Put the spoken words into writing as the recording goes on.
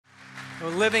O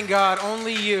living God,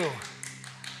 only you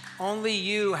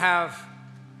have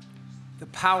the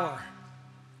power.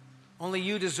 Only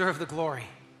you deserve the glory.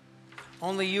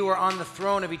 Only you are on the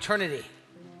throne of eternity,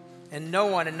 and no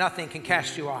one and nothing can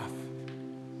cast you off.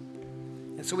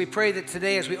 And so we pray that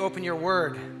today, as we open your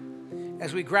word,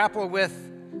 as we grapple with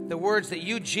the words that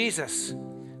you, Jesus,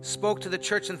 spoke to the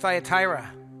church in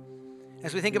Thyatira,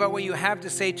 as we think about what you have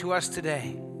to say to us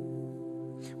today,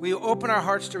 will you open our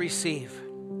hearts to receive?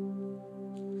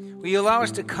 Will you allow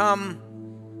us to come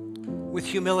with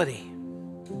humility,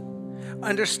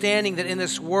 understanding that in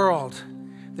this world,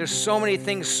 there's so many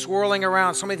things swirling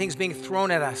around, so many things being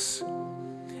thrown at us,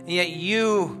 and yet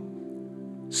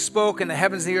you spoke and the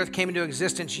heavens and the earth came into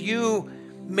existence. You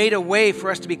made a way for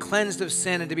us to be cleansed of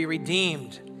sin and to be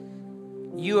redeemed.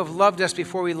 You have loved us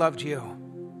before we loved you.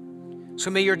 So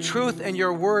may your truth and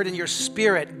your word and your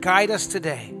spirit guide us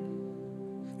today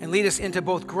and lead us into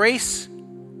both grace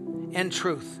and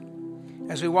truth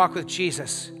as we walk with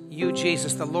Jesus, you,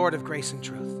 Jesus, the Lord of grace and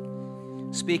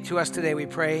truth. Speak to us today, we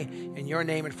pray, in your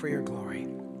name and for your glory.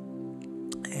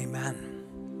 Amen.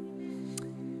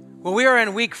 Well, we are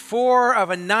in week 4 of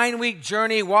a 9-week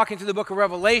journey walking through the book of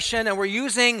Revelation, and we're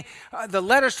using the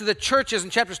letters to the churches in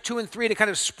chapters 2 and 3 to kind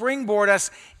of springboard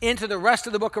us into the rest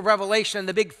of the book of Revelation,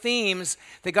 the big themes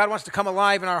that God wants to come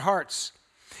alive in our hearts.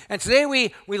 And today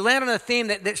we land on a theme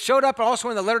that showed up also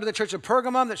in the letter to the church of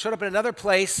Pergamum, that showed up in another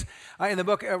place in the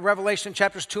book of Revelation,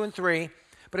 chapters 2 and 3.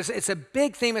 But it's a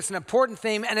big theme, it's an important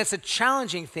theme, and it's a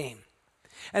challenging theme.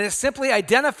 And it's simply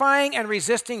identifying and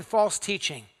resisting false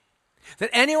teaching. That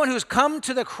anyone who's come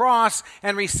to the cross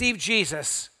and received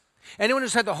Jesus, anyone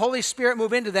who's had the Holy Spirit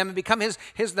move into them and become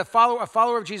a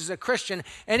follower of Jesus, a Christian,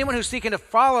 anyone who's seeking to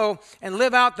follow and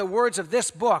live out the words of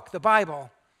this book, the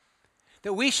Bible,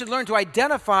 that we should learn to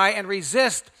identify and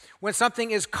resist when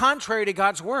something is contrary to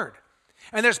God's word.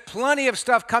 And there's plenty of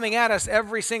stuff coming at us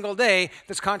every single day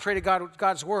that's contrary to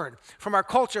God's word. From our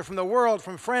culture, from the world,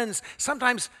 from friends,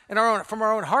 sometimes from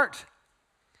our own heart.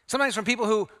 Sometimes from people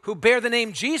who bear the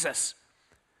name Jesus,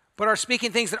 but are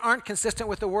speaking things that aren't consistent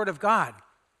with the word of God.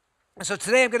 And so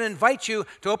today I'm going to invite you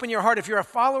to open your heart. If you're a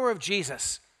follower of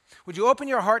Jesus, would you open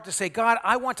your heart to say, God,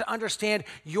 I want to understand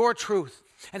your truth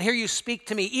and hear you speak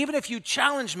to me, even if you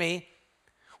challenge me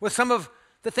with some of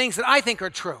the things that I think are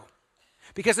true.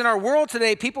 Because in our world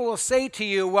today, people will say to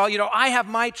you, well, I have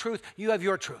my truth, you have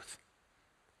your truth.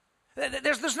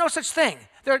 There's no such thing.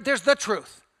 There's the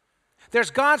truth. There's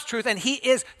God's truth, and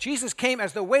Jesus came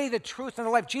as the way, the truth, and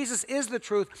the life. Jesus is the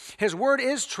truth. His word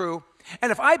is true.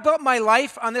 And if I built my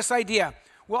life on this idea,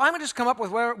 well, I'm going to just come up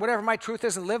with whatever my truth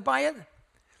is and live by it.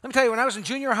 Let me tell you, when I was in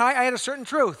junior high, I had a certain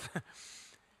truth.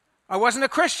 I wasn't a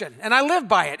Christian, and I lived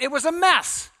by it. It was a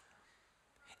mess.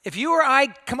 If you or I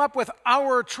come up with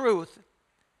our truth,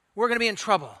 we're going to be in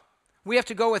trouble. We have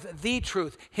to go with the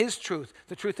truth, his truth,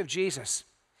 the truth of Jesus.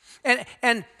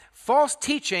 And false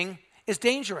teaching is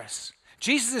dangerous.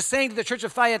 Jesus is saying to the church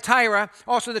of Thyatira,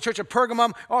 also the church of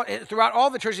Pergamum, throughout all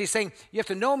the churches, he's saying, you have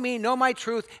to know me, know my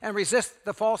truth, and resist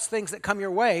the false things that come your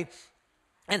way.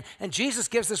 And Jesus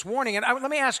gives this warning. And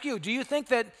let me ask you, do you think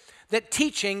that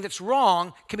teaching that's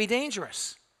wrong can be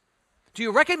dangerous? Do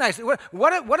you recognize it?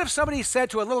 What if somebody said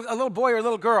to a little boy or a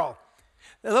little girl,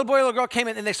 came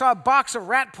in and they saw a box of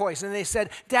rat poison and they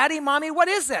said, Daddy, Mommy, what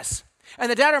is this?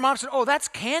 And the dad or mom said, oh, that's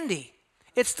candy.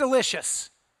 It's delicious.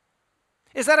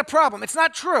 Is that a problem? It's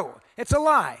not true. It's a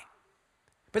lie.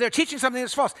 But they're teaching something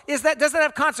that's false. Does that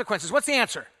have consequences? What's the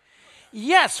answer?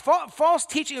 Yes, false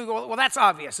teaching. You go, well, that's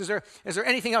obvious. Is there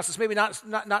anything else that's maybe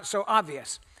not so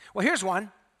obvious? Well, here's one.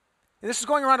 And this is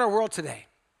going around our world today.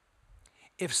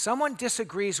 If someone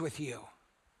disagrees with you,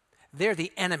 they're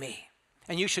the enemy.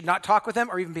 And you should not talk with them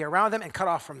or even be around them and cut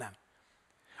off from them.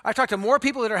 I've talked to more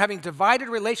people that are having divided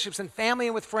relationships in family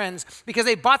and with friends because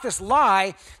they bought this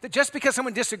lie that just because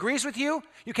someone disagrees with you,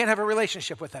 you can't have a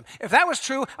relationship with them. If that was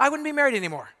true, I wouldn't be married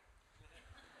anymore.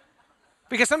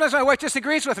 Because sometimes my wife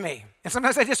disagrees with me, and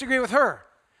sometimes I disagree with her,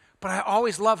 but I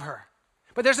always love her.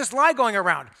 But there's this lie going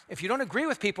around. If you don't agree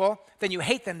with people, then you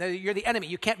hate them. You're the enemy.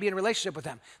 You can't be in a relationship with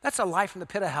them. That's a lie from the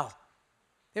pit of hell.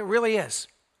 It really is.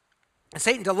 And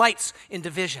Satan delights in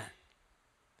division.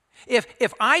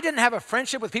 If I didn't have a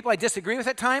friendship with people I disagree with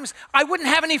at times, I wouldn't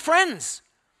have any friends.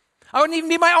 I wouldn't even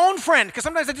be my own friend because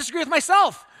sometimes I disagree with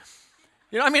myself.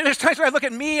 There's times where I look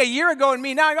at me a year ago and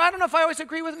me now, I don't know if I always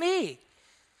agree with me.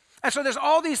 And so there's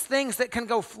all these things that can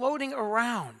go floating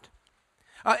around.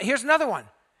 Here's another one.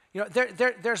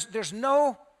 There's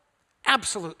no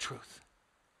absolute truth.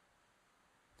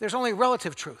 There's only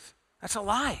relative truth. That's a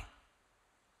lie.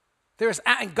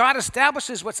 And God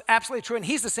establishes what's absolutely true, and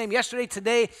he's the same yesterday,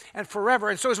 today, and forever.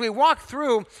 And so as we walk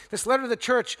through this letter to the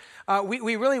church,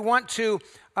 we really want to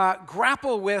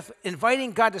grapple with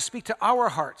inviting God to speak to our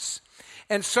hearts.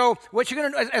 And so what you're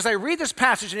going to, as I read this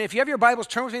passage, and if you have your Bibles,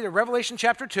 turn with me to Revelation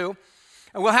chapter 2.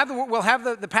 And we'll have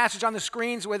the passage on the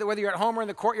screens, whether you're at home or in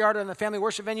the courtyard or in the family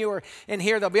worship venue or in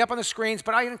here. They'll be up on the screens.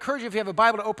 But I encourage you, if you have a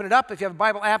Bible, to open it up. If you have a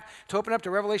Bible app, to open it up to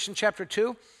Revelation chapter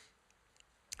 2.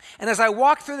 And as I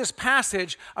walk through this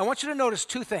passage, I want you to notice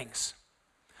two things.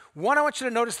 One, I want you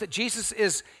to notice that Jesus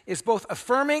is both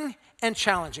affirming and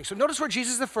challenging. So notice where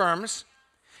Jesus affirms,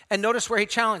 and notice where he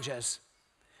challenges.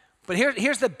 But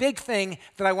here's the big thing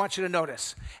that I want you to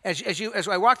notice. As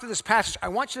I walk through this passage, I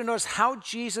want you to notice how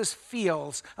Jesus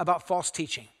feels about false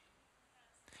teaching.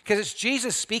 Because it's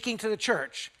Jesus speaking to the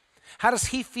church. How does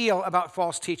he feel about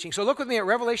false teaching? So look with me at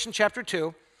Revelation chapter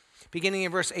 2, beginning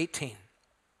in verse 18.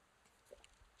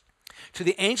 To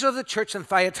the angel of the church in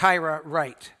Thyatira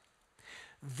write,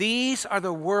 these are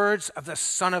the words of the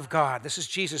Son of God. This is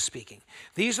Jesus speaking.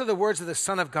 These are the words of the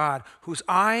Son of God, whose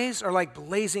eyes are like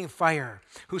blazing fire,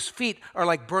 whose feet are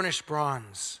like burnished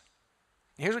bronze.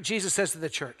 And here's what Jesus says to the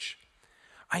church.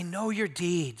 I know your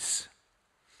deeds,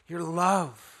 your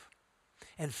love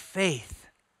and faith,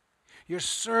 your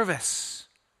service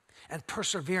and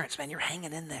perseverance. Man, you're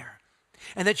hanging in there.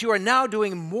 And that you are now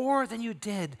doing more than you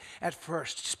did at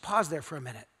first. Just pause there for a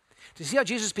minute. Do you see how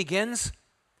Jesus begins?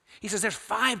 He says there's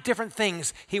 5 different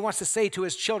things he wants to say to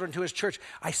his children, to his church.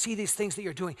 I see these things that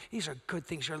you're doing. These are good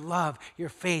things. Your love, your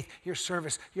faith, your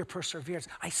service, your perseverance.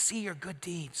 I see your good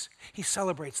deeds. He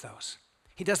celebrates those.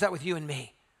 He does that with you and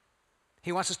me.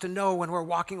 He wants us to know when we're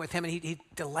walking with him, and he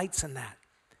delights in that.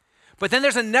 But then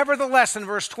there's a nevertheless in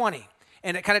verse 20.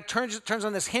 And it kind of turns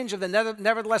on this hinge of the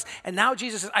nevertheless. And now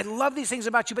Jesus says, I love these things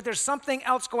about you, but there's something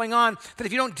else going on that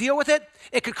if you don't deal with it,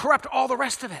 it could corrupt all the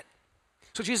rest of it.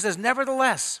 So Jesus says,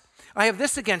 nevertheless, I have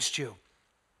this against you.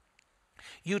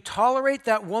 You tolerate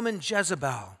that woman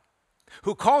Jezebel,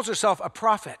 who calls herself a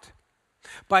prophet.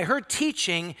 By her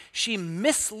teaching, she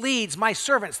misleads my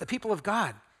servants, the people of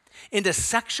God, into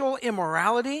sexual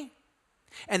immorality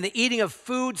and the eating of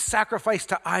food sacrificed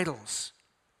to idols.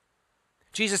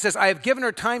 Jesus says, I have given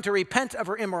her time to repent of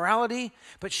her immorality,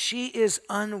 but she is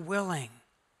unwilling.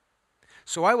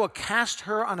 So I will cast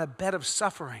her on a bed of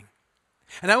suffering,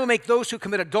 and I will make those who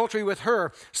commit adultery with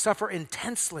her suffer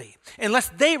intensely, unless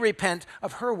they repent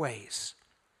of her ways.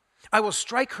 I will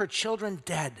strike her children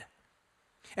dead,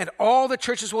 and all the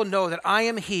churches will know that I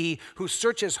am he who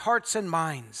searches hearts and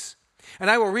minds, and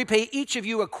I will repay each of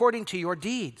you according to your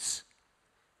deeds.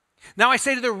 Now I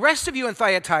say to the rest of you in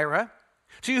Thyatira,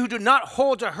 to you who do not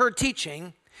hold to her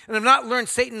teaching, and have not learned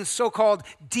Satan's so-called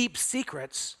deep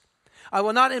secrets, I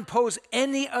will not impose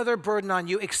any other burden on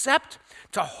you except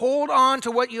to hold on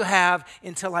to what you have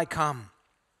until I come.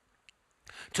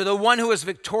 To the one who is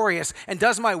victorious and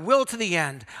does my will to the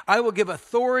end, I will give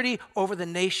authority over the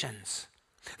nations.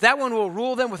 That one will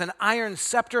rule them with an iron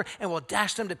scepter and will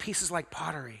dash them to pieces like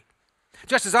pottery.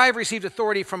 Just as I have received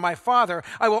authority from my Father,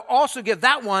 I will also give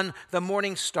that one the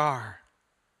morning star.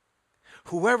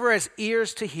 Whoever has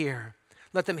ears to hear,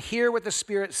 let them hear what the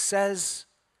Spirit says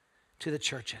to the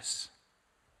churches.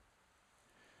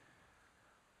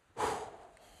 Whew.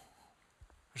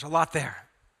 There's a lot there.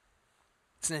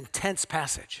 It's an intense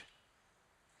passage.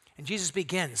 And Jesus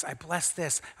begins, I bless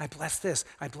this, I bless this,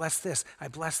 I bless this, I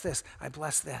bless this, I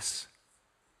bless this.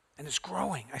 And it's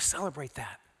growing. I celebrate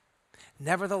that.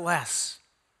 Nevertheless,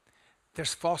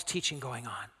 there's false teaching going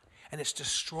on, and it's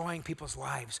destroying people's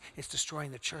lives. It's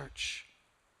destroying the church.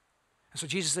 And so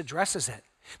Jesus addresses it.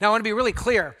 Now, I want to be really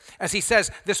clear as he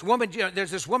says, this woman, there's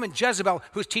this woman Jezebel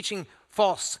who's teaching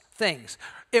false things.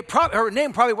 Her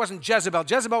name probably wasn't Jezebel.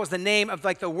 Jezebel was the name of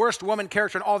like the worst woman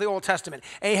character in all the Old Testament.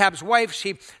 Ahab's wife,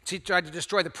 she tried to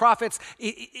destroy the prophets.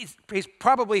 He's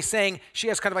probably saying she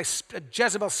has kind of like a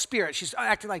Jezebel spirit. She's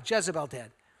acting like Jezebel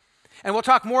did. And we'll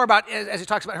talk more about, as he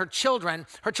talks about her children.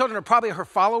 Her children are probably her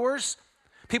followers,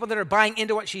 people that are buying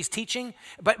into what she's teaching.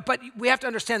 But we have to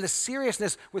understand the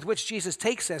seriousness with which Jesus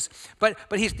takes this. But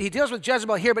he deals with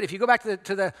Jezebel here. But if you go back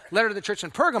to the letter to the church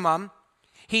in Pergamum,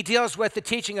 he deals with the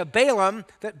teaching of Balaam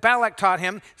that Balak taught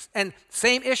him, and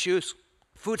same issues,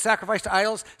 food sacrifice to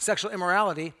idols, sexual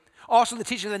immorality. Also, the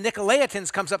teaching of the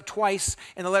Nicolaitans comes up twice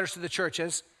in the letters to the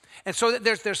churches. And so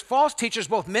there's false teachers,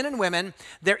 both men and women.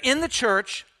 They're in the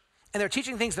church, and they're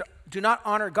teaching things that do not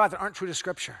honor God, that aren't true to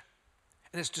Scripture.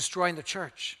 And it's destroying the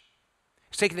church.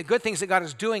 It's taking the good things that God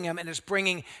is doing them, and it's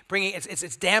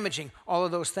it's damaging all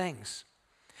of those things.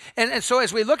 And so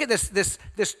as we look at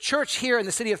this church here in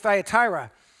the city of Thyatira,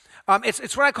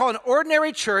 It's what I call an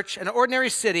ordinary church, an ordinary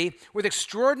city with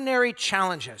extraordinary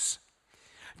challenges.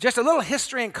 Just a little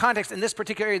history and context in this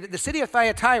particular area. The city of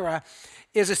Thyatira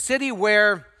is a city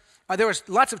where there was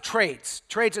lots of trades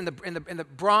in the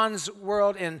bronze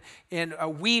world, in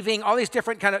weaving, all these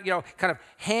different kind of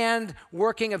hand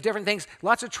working of different things,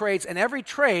 lots of trades, and every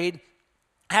trade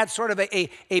had sort of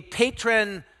a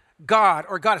patron god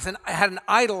or goddess, and had an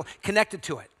idol connected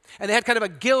to it. And they had kind of a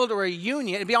guild or a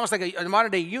union. It'd be almost like a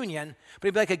modern day union, but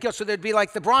it'd be like a guild. So there'd be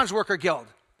like the bronze worker guild.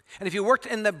 And if you worked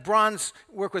in the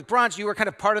work with bronze, you were kind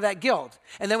of part of that guild.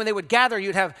 And then when they would gather,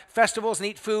 you'd have festivals and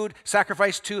eat food,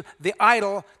 sacrifice to the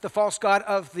idol, the false god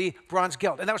of the bronze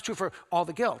guild. And that was true for all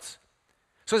the guilds.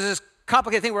 So there's this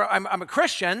complicated thing where I'm a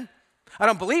Christian. I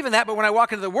don't believe in that, but when I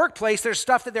walk into the workplace, there's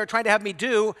stuff that they're trying to have me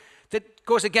do that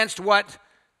goes against what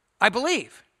I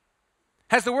believe.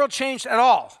 Has the world changed at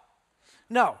all?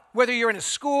 No. Whether you're in a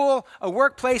school, a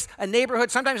workplace, a neighborhood,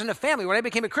 sometimes in a family. When I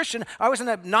became a Christian, I was in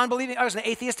an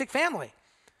atheistic family.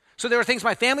 So there were things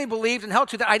my family believed and held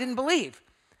to that I didn't believe.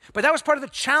 But that was part of the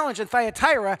challenge in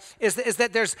Thyatira, is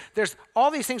that there's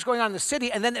all these things going on in the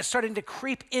city, and then it's starting to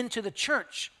creep into the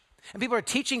church. And people are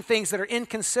teaching things that are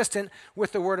inconsistent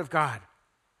with the Word of God.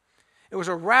 It was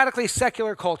a radically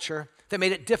secular culture that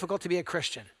made it difficult to be a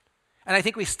Christian. And I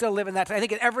think we still live in that. I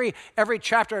think in every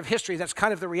chapter of history, that's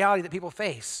kind of the reality that people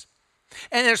face.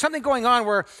 And there's something going on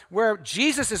where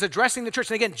Jesus is addressing the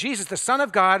church. And again, Jesus, the Son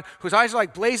of God, whose eyes are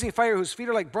like blazing fire, whose feet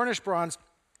are like burnished bronze.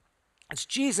 It's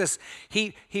Jesus.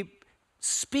 He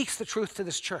speaks the truth to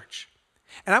this church.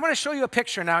 And I'm going to show you a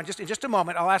picture now. In just a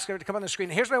moment, I'll ask her to come on the screen.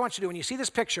 And here's what I want you to do. When you see this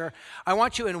picture, I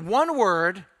want you in one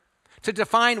word to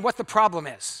define what the problem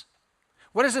is.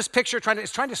 What is this picture trying to?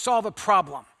 It's trying to solve a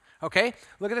problem. Okay?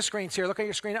 Look at the screens here. Look at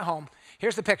your screen at home.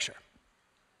 Here's the picture.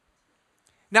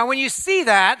 Now, when you see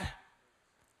that,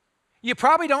 you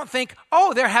probably don't think,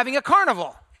 oh, they're having a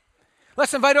carnival.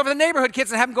 Let's invite over the neighborhood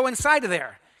kids and have them go inside of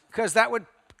there, because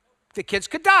the kids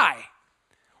could die.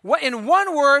 In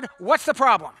one word, what's the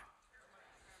problem?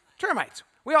 Termites.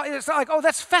 It's not like, oh,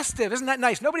 that's festive. Isn't that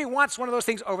nice? Nobody wants one of those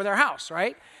things over their house,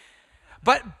 right?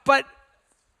 But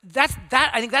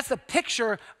I think that's the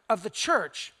picture of the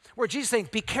church, where Jesus is saying,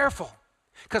 be careful,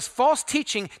 because false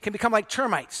teaching can become like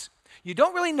termites. You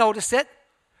don't really notice it,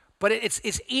 but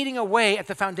it's eating away at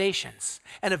the foundations.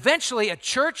 And eventually a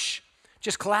church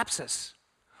just collapses.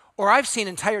 Or I've seen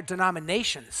entire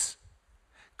denominations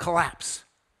collapse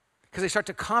because they start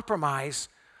to compromise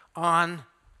on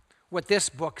what this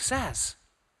book says.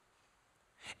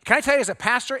 Can I tell you, as a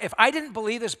pastor, if I didn't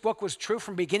believe this book was true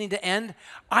from beginning to end,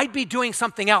 I'd be doing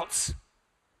something else.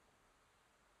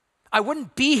 I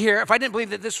wouldn't be here if I didn't believe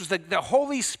that this was the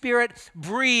Holy Spirit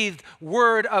breathed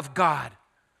Word of God.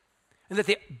 And that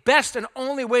the best and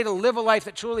only way to live a life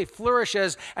that truly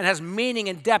flourishes and has meaning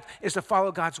and depth is to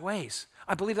follow God's ways.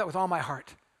 I believe that with all my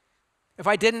heart. If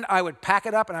I didn't, I would pack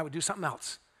it up and I would do something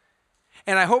else.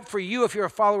 And I hope for you, if you're a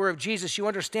follower of Jesus, you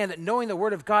understand that knowing the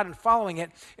Word of God and following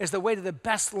it is the way to the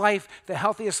best life, the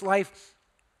healthiest life.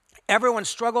 Everyone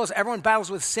struggles, everyone battles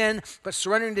with sin, but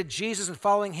surrendering to Jesus and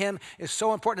following Him is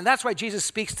so important. And that's why Jesus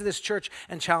speaks to this church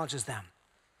and challenges them.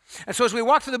 And so as we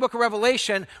walk through the book of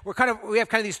Revelation, we have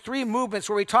kind of these three movements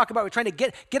where we're trying to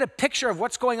get a picture of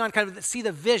what's going on, kind of see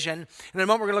the vision. And in a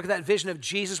moment, we're going to look at that vision of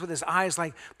Jesus with his eyes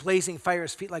like blazing fire,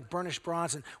 his feet like burnished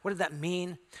bronze. And what did that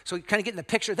mean? So we kind of get in the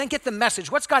picture, then get the message.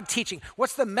 What's God teaching?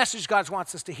 What's the message God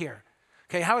wants us to hear?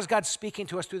 Okay, how is God speaking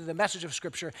to us through the message of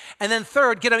Scripture? And then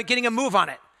third, getting a move on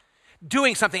it.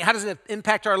 Doing something. How does it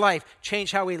impact our life?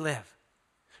 Change how we live.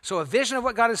 So a vision of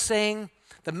what God is saying,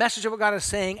 the message of what God is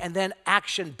saying, and then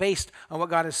action based on what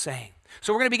God is saying.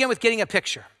 So we're going to begin with getting a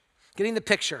picture,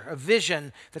 a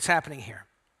vision that's happening here.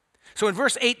 So in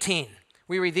verse 18,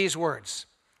 we read these words.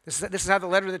 This is how the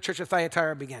letter to the church of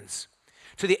Thyatira begins.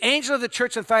 To the angel of the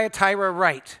church of Thyatira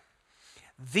write,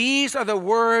 these are the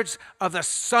words of the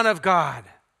Son of God,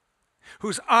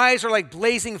 whose eyes are like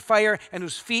blazing fire and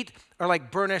whose feet are like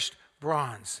burnished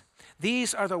bronze.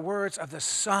 These are the words of the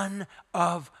Son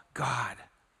of God.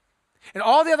 In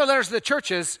all the other letters to the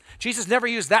churches, Jesus never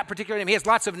used that particular name. He has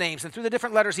lots of names, and through the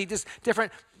different letters, he does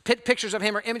different pictures of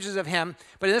him or images of him.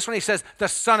 But in this one, he says, the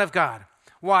Son of God.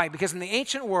 Why? Because in the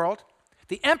ancient world,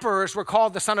 the emperors were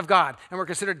called the Son of God and were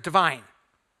considered divine.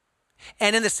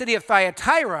 And in the city of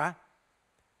Thyatira,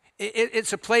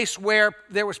 it's a place where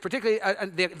there was particularly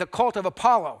the cult of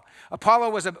Apollo.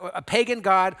 Apollo was a pagan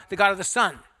god, the god of the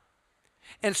sun.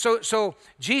 And so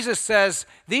Jesus says,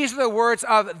 these are the words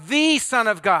of the Son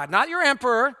of God, not your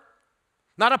emperor,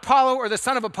 not Apollo or the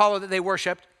son of Apollo that they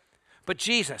worshiped, but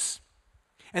Jesus.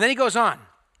 And then he goes on,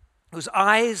 whose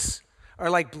eyes are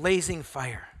like blazing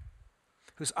fire,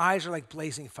 whose eyes are like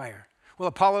blazing fire. Well,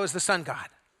 Apollo is the sun god.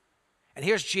 And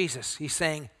here's Jesus. He's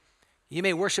saying, you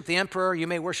may worship the emperor, you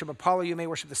may worship Apollo, you may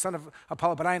worship the son of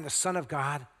Apollo, but I am the Son of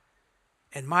God,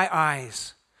 and my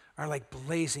eyes are like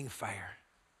blazing fire.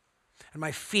 And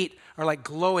my feet are like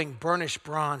glowing burnished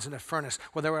bronze in a furnace.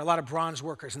 Well, there were a lot of bronze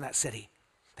workers in that city.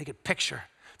 They could picture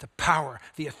the power,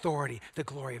 the authority, the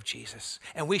glory of Jesus.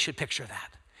 And we should picture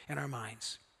that in our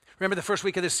minds. Remember the first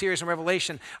week of this series in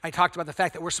Revelation, I talked about the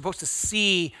fact that we're supposed to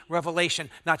see Revelation,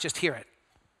 not just hear it.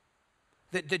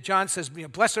 That John says,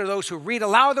 blessed are those who read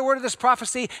aloud the word of this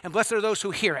prophecy, and blessed are those who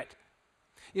hear it.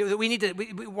 We need to,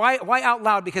 why out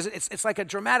loud? Because it's like a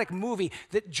dramatic movie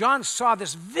that John saw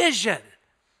this vision.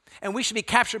 And we should be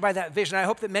captured by that vision. I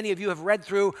hope that many of you have read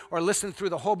through or listened through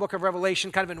the whole book of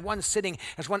Revelation kind of in one sitting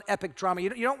as one epic drama. You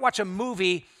don't watch a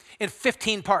movie in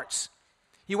 15 parts.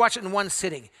 You watch it in one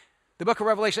sitting. The book of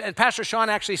Revelation, and Pastor Sean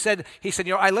actually said,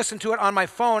 I listened to it on my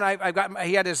phone.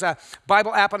 He had his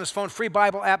Bible app on his phone, free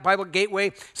Bible app, Bible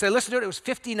Gateway. So I listened to it. It was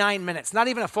 59 minutes, not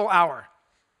even a full hour.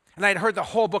 And I had heard the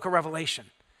whole book of Revelation.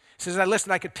 He says, as I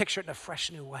listened, I could picture it in a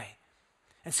fresh new way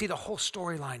and see the whole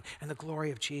storyline and the glory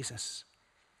of Jesus.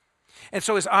 And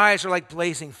so his eyes are like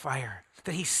blazing fire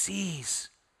that he sees,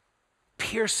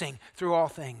 piercing through all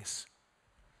things.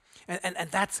 And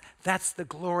that's the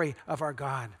glory of our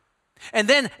God. And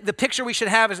then the picture we should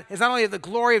have is not only of the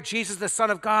glory of Jesus, the Son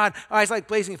of God, eyes like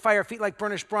blazing fire, feet like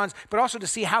burnished bronze, but also to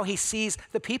see how he sees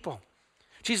the people.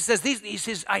 Jesus says, he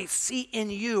says, I see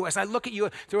in you, as I look at you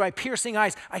through my piercing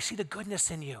eyes, I see the goodness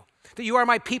in you, that you are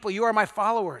my people, you are my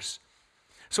followers.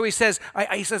 So he says,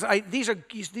 these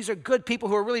are good people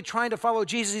who are really trying to follow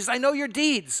Jesus. He says, I know your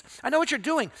deeds. I know what you're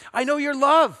doing. I know your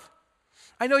love.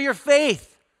 I know your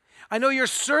faith. I know your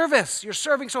service. You're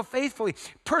serving so faithfully.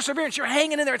 Perseverance. You're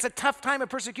hanging in there. It's a tough time of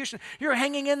persecution. You're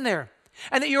hanging in there.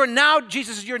 And that you're now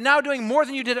doing more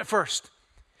than you did at first.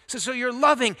 So you're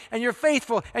loving and you're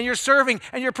faithful and you're serving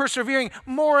and you're persevering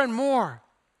more and more.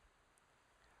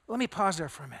 Let me pause there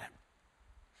for a minute.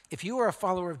 If you are a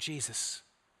follower of Jesus,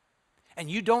 and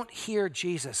you don't hear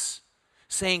Jesus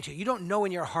saying to you, you don't know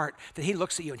in your heart that he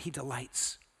looks at you and he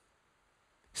delights.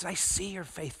 He says, I see your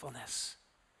faithfulness.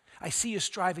 I see you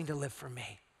striving to live for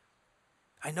me.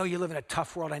 I know you live in a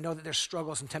tough world. I know that there's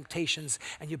struggles and temptations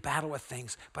and you battle with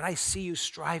things, but I see you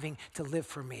striving to live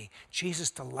for me.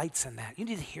 Jesus delights in that. You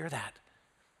need to hear that.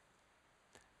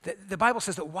 The Bible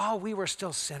says that while we were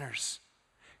still sinners,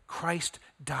 Christ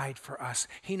died for us.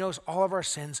 He knows all of our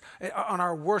sins. On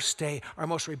our worst day, our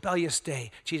most rebellious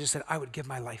day, Jesus said, I would give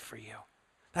my life for you.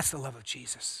 That's the love of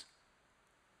Jesus.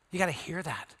 You got to hear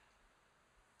that.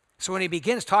 So when he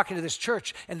begins talking to this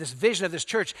church and this vision of this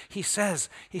church, he says,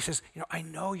 I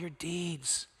know your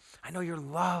deeds. I know your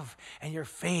love and your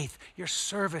faith, your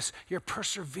service, your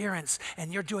perseverance,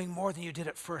 and you're doing more than you did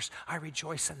at first. I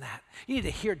rejoice in that. You need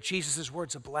to hear Jesus'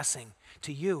 words of blessing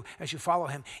to you as you follow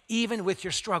him, even with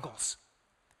your struggles.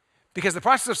 Because the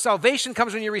process of salvation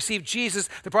comes when you receive Jesus.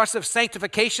 The process of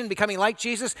sanctification, becoming like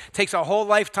Jesus, takes a whole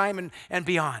lifetime and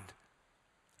beyond.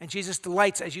 And Jesus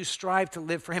delights as you strive to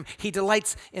live for him. He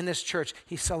delights in this church.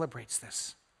 He celebrates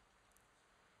this.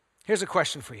 Here's a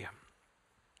question for you.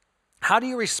 How do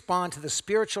you respond to the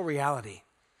spiritual reality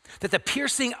that the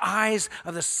piercing eyes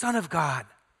of the Son of God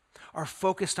are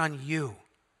focused on you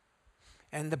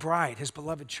and the bride, his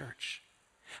beloved church?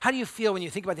 How do you feel when you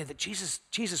think about that Jesus,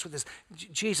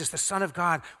 the Son of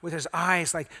God, with his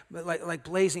eyes like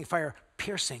blazing fire,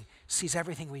 piercing, sees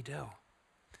everything we do?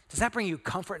 Does that bring you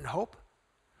comfort and hope?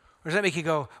 Or does that make you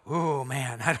go, oh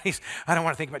man, I don't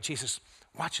want to think about Jesus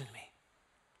watching me?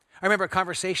 I remember a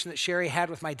conversation that Sherry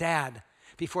had with my dad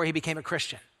before he became a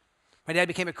Christian. My dad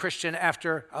became a Christian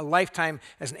after a lifetime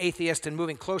as an atheist and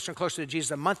moving closer and closer to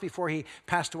Jesus. A month before he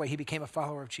passed away, he became a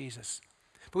follower of Jesus.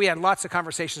 But we had lots of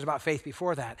conversations about faith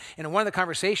before that. And in one of the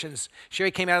conversations, Sherry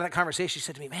came out of that conversation, she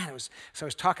said to me, I was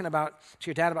talking to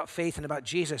your dad about faith and about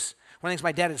Jesus. One of the things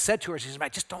my dad had said to her, she said, I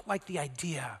just don't like the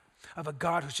idea of a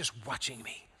God who's just watching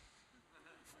me.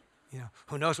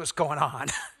 Who knows what's going on.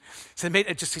 So he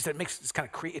said, it makes it's kind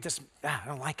of creepy. I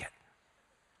don't like it.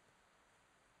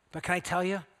 But can I tell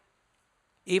you,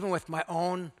 even with my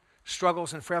own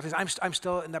struggles and frailties, I'm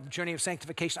still in the journey of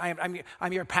sanctification.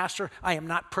 I'm your pastor. I am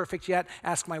not perfect yet.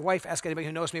 Ask my wife, ask anybody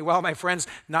who knows me well, my friends,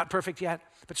 not perfect yet,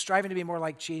 but striving to be more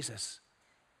like Jesus.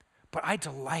 But I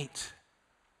delight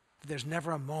that there's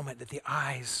never a moment that the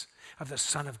eyes of the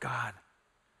Son of God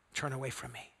turn away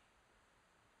from me.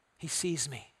 He sees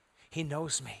me. He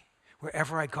knows me.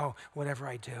 Wherever I go, whatever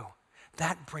I do.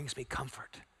 That brings me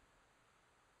comfort.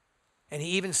 And he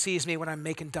even sees me when I'm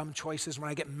making dumb choices, when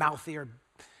I get mouthy or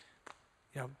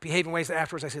behave in ways that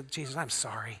afterwards I say, Jesus, I'm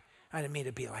sorry. I didn't mean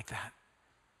to be like that.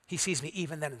 He sees me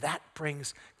even then. That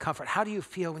brings comfort. How do you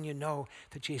feel when you know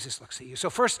that Jesus looks at you? So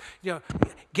first,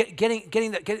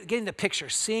 getting the picture,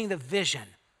 seeing the vision.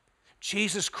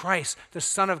 Jesus Christ, the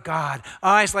Son of God,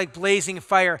 eyes like blazing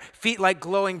fire, feet like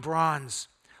glowing bronze,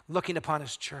 looking upon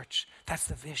his church. That's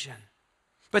the vision.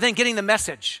 But then getting the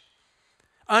message,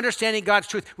 understanding God's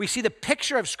truth. We see the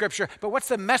picture of Scripture, but what's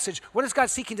the message? What is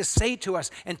God seeking to say to us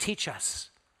and teach us?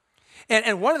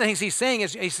 And one of the things he's saying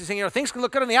is, things can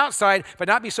look good on the outside, but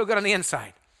not be so good on the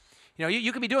inside.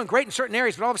 You can be doing great in certain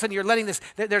areas, but all of a sudden you're letting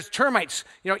there's termites,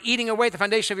 eating away at the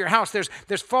foundation of your house.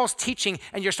 There's false teaching,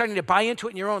 and you're starting to buy into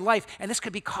it in your own life, and this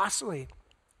could be costly.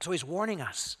 So he's warning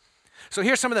us. So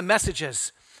here's some of the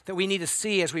messages that we need to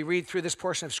see as we read through this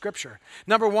portion of Scripture.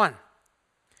 Number one,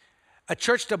 a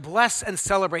church to bless and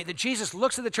celebrate. That Jesus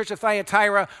looks at the church of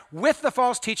Thyatira with the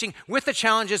false teaching, with the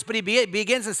challenges, but he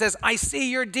begins and says, I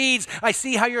see your deeds, I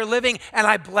see how you're living, and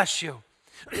I bless you.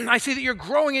 I see that you're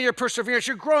growing in your perseverance,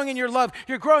 you're growing in your love,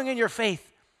 you're growing in your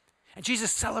faith. And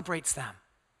Jesus celebrates them.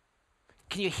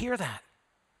 Can you hear that?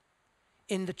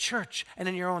 In the church and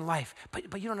in your own life.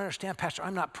 But you don't understand, Pastor,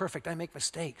 I'm not perfect, I make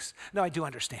mistakes. No, I do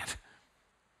understand.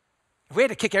 If we had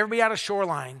to kick everybody out of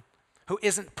Shoreline who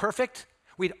isn't perfect,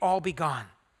 we'd all be gone,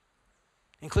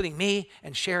 including me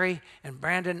and Sherry and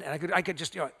Brandon. And I could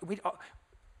just,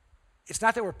 it's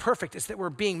not that we're perfect, it's that we're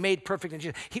being made perfect in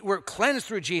Jesus. We're cleansed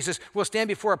through Jesus. We'll stand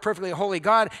before a perfectly holy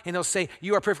God, and they'll say,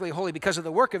 you are perfectly holy because of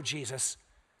the work of Jesus.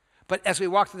 But as we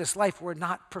walk through this life, we're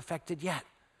not perfected yet.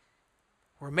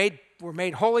 We're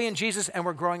made holy in Jesus, and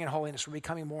we're growing in holiness. We're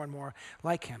becoming more and more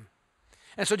like him.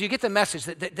 And so do you get the message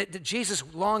that Jesus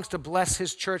longs to bless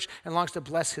his church and longs to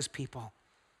bless his people?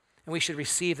 And we should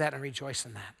receive that and rejoice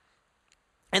in that.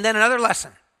 And then another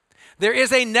lesson. There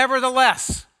is a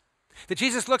nevertheless. That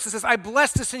Jesus looks and says, I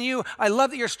bless this in you. I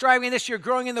love that you're striving in this. You're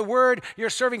growing in the word. You're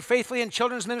serving faithfully in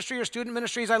children's ministry or student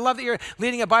ministries. I love that you're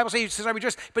leading a Bible study. He says, I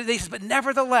rejoice. But he says, but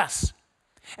nevertheless.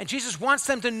 And Jesus wants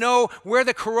them to know where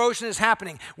the corrosion is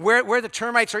happening, where the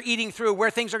termites are eating through, where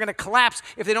things are going to collapse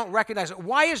if they don't recognize it.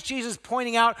 Why is Jesus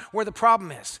pointing out where the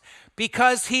problem is?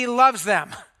 Because he loves them.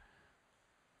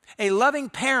 A loving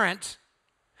parent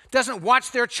doesn't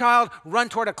watch their child run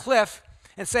toward a cliff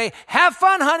and say, have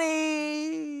fun,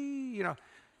 honey.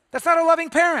 That's not a loving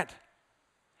parent.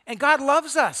 And God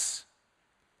loves us.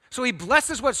 So he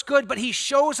blesses what's good, but he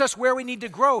shows us where we need to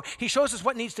grow. He shows us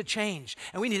what needs to change.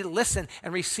 And we need to listen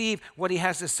and receive what he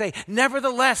has to say.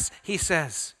 Nevertheless, he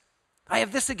says, I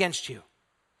have this against you.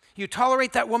 You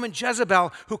tolerate that woman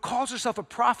Jezebel, who calls herself a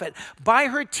prophet. By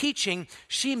her teaching,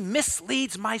 she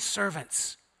misleads my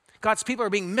servants. God's people are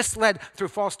being misled through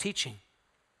false teaching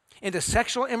into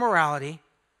sexual immorality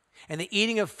and the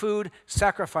eating of food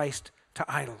sacrificed to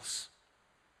idols.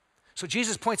 So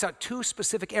Jesus points out two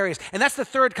specific areas, and that's the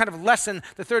third kind of lesson,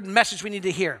 the third message we need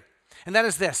to hear, and that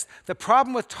is this: the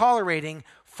problem with tolerating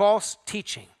false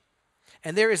teaching.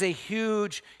 And there is a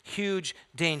huge, huge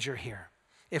danger here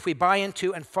if we buy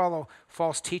into and follow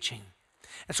false teaching.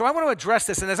 And so I want to address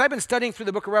this, and as I've been studying through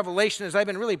the book of Revelation, as I've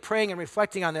been really praying and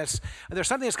reflecting on this, there's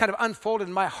something that's kind of unfolded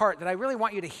in my heart that I really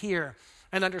want you to hear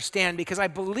and understand, because I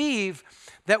believe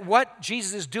that what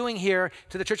Jesus is doing here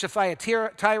to the church of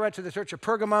Thyatira, to the church of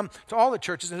Pergamum, to all the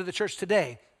churches, and to the church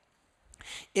today,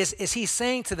 is he's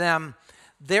saying to them,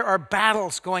 there are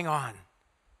battles going on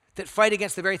that fight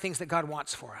against the very things that God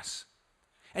wants for us.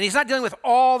 And he's not dealing with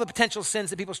all the potential sins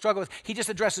that people struggle with. He just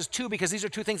addresses two, because these are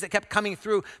two things that kept coming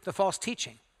through the false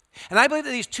teaching. And I believe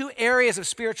that these two areas of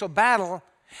spiritual battle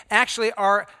actually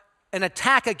are an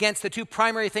attack against the two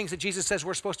primary things that Jesus says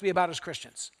we're supposed to be about as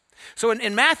Christians. So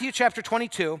in Matthew chapter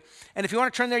 22, and if you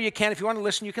want to turn there, you can. If you want to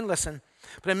listen, you can listen.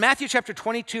 But in Matthew chapter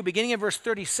 22, beginning in verse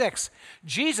 36,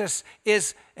 Jesus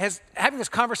is having this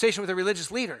conversation with the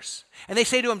religious leaders. And they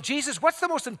say to him, Jesus, what's the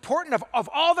most important of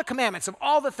all the commandments, of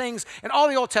all the things in all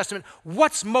the Old Testament?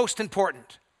 What's most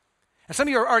important? And some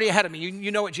of you are already ahead of me.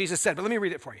 You know what Jesus said, but let me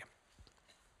read it for you.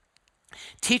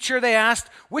 Teacher, they asked,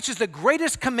 which is the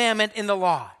greatest commandment in the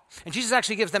law? And Jesus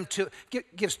actually gives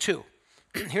two.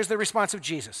 Here's the response of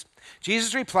Jesus.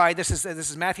 Jesus replied, this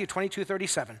is Matthew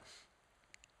 22:37.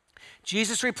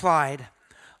 Jesus replied,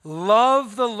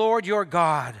 love the Lord your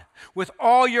God with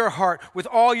all your heart, with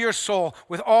all your soul,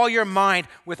 with all your mind,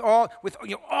 with all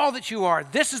that you are.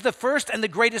 This is the first and the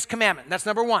greatest commandment. That's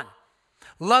number one.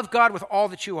 Love God with all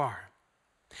that you are.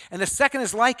 And the second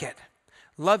is like it.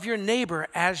 Love your neighbor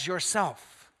as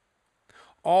yourself.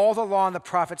 All the law and the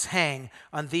prophets hang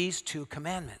on these two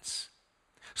commandments.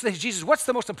 So they say, Jesus, what's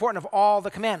the most important of all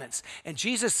the commandments? And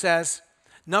Jesus says,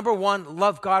 number one,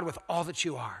 love God with all that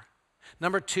you are.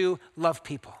 Number two, love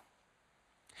people.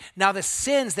 Now the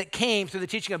sins that came through the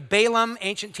teaching of Balaam,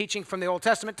 ancient teaching from the Old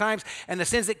Testament times, and the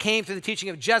sins that came through the teaching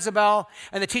of Jezebel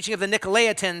and the teaching of the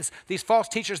Nicolaitans, these false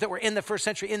teachers that were in the first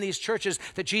century in these churches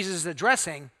that Jesus is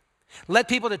addressing, led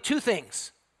people to two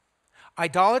things: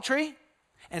 idolatry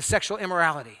and sexual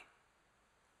immorality.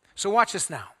 So watch this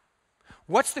now.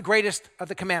 What's the greatest of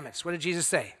the commandments? What did Jesus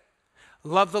say?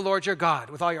 Love the Lord your God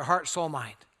with all your heart, soul,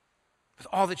 mind, with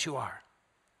all that you are.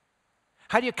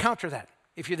 How do you counter that?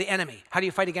 If you're the enemy, how do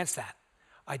you fight against that?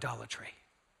 Idolatry.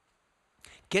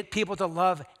 Get people to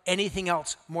love anything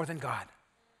else more than God.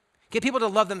 Get people to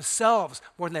love themselves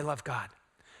more than they love God.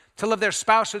 To love their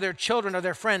spouse or their children or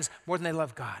their friends more than they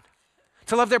love God.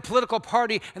 To love their political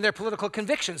party and their political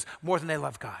convictions more than they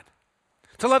love God.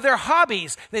 To love their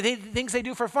hobbies, the things they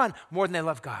do for fun, more than they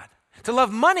love God. To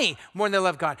love money more than they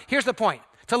love God. Here's the point.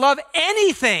 To love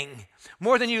anything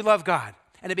more than you love God,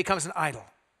 and it becomes an idol.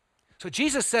 So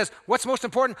Jesus says, what's most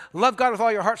important? Love God with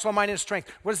all your heart, soul, mind, and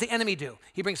strength. What does the enemy do?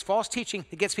 He brings false teaching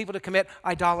that gets people to commit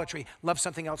idolatry, love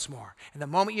something else more. And the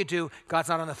moment you do, God's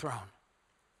not on the throne.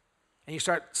 And you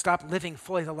stop living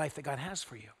fully the life that God has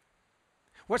for you.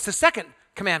 What's the second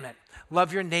commandment?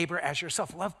 Love your neighbor as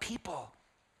yourself. Love people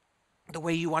the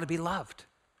way you want to be loved.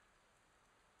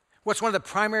 What's one of the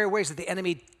primary ways that the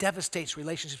enemy devastates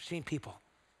relationships between people?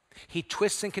 He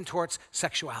twists and contorts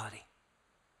sexuality.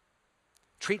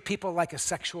 Treat people like a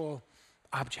sexual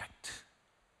object.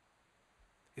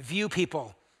 View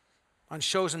people on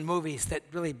shows and movies that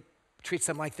really treats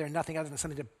them like they're nothing other than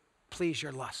something to please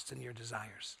your lusts and your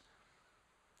desires.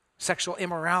 Sexual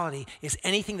immorality is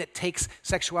anything that takes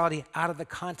sexuality out of the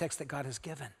context that God has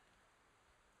given.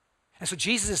 And so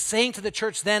Jesus is saying to the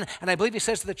church then, and I believe he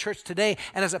says to the church today,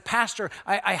 and as a pastor,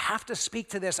 I have to speak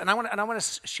to this, and I want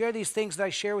to share these things that I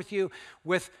share with you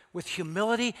with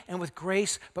humility and with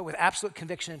grace, but with absolute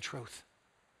conviction and truth.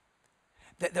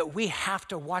 That we have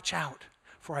to watch out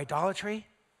for idolatry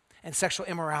and sexual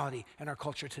immorality in our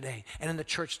culture today and in the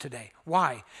church today.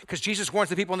 Why? Because Jesus warns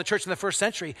the people in the church in the first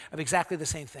century of exactly the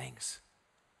same things.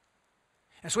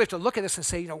 And so we have to look at this and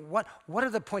say, what are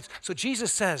the points? So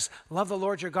Jesus says, love the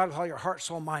Lord your God with all your heart,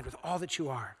 soul, mind, with all that you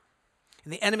are.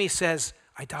 And the enemy says,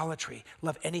 idolatry,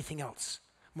 love anything else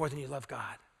more than you love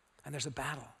God. And there's a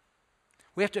battle.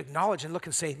 We have to acknowledge and look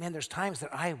and say, man, there's times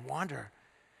that I wander.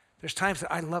 There's times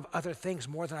that I love other things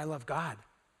more than I love God.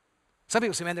 Some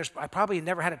people say, man, I probably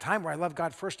never had a time where I love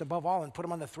God first above all and put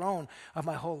him on the throne of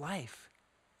my whole life.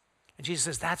 And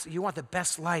Jesus says, you want the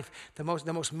best life, the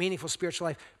most meaningful spiritual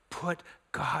life, put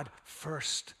God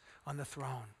first on the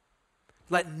throne.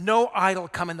 Let no idol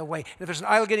come in the way. And if there's an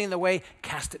idol getting in the way,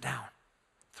 cast it down.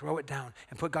 Throw it down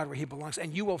and put God where he belongs.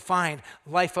 And you will find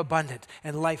life abundant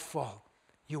and life full.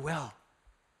 You will.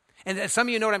 And some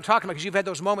of you know what I'm talking about because you've had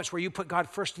those moments where you put God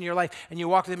first in your life and you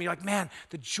walk with him and you're like, man,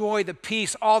 the joy, the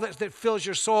peace, all that fills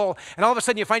your soul. And all of a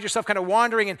sudden you find yourself kind of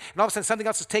wandering and all of a sudden something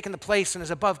else has taken the place and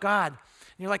is above God.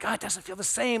 And you're like, it doesn't feel the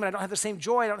same and I don't have the same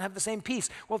joy, I don't have the same peace.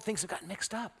 Well, things have gotten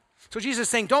mixed up. So Jesus is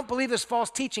saying, don't believe this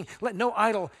false teaching. Let no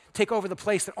idol take over the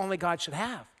place that only God should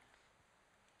have.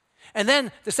 And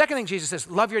then the second thing Jesus says,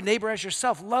 love your neighbor as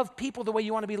yourself. Love people the way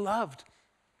you want to be loved.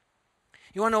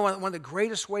 You want to know one of the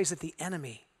greatest ways that the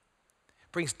enemy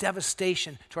brings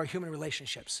devastation to our human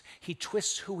relationships? He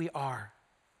twists who we are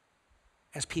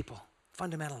as people,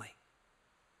 fundamentally.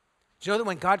 Do you know that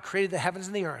when God created the heavens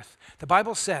and the earth, the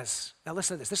Bible says, now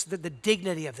listen to this, this is the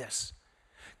dignity of this.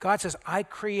 God says, I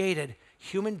created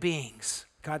human beings,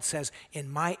 God says, in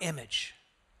my image.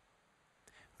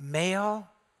 Male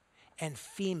and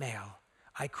female,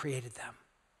 I created them.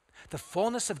 The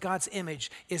fullness of God's image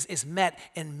is met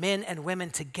in men and women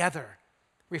together,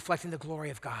 reflecting the glory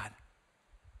of God.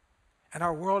 And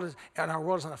our world is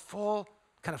on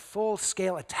a full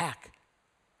scale attack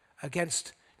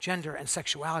against gender and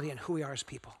sexuality and who we are as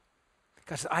people.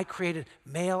 God says, I created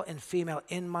male and female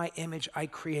in my image. I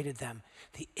created them.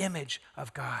 The image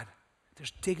of God.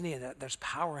 There's dignity in that. There's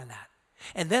power in that.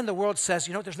 And then the world says,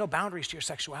 there's no boundaries to your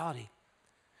sexuality.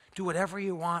 Do whatever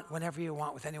you want, whenever you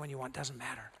want, with anyone you want. Doesn't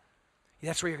matter.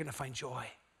 That's where you're going to find joy.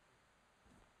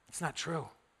 It's not true.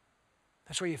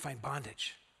 That's where you find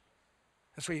bondage.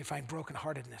 That's where you find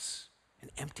brokenheartedness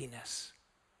and emptiness.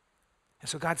 And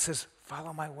so God says,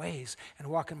 follow my ways and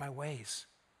walk in my ways.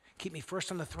 Keep me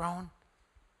first on the throne.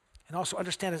 And also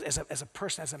understand as a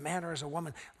person, as a man or as a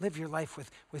woman, live your life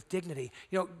with dignity.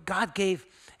 God gave,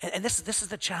 and this is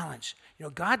the challenge.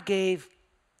 God gave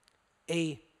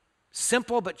a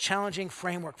simple but challenging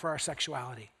framework for our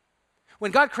sexuality.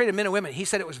 When God created men and women, he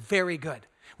said it was very good.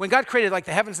 When God created like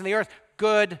the heavens and the earth,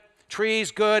 good.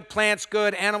 Trees, good. Plants,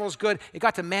 good. Animals, good. It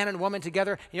got to man and woman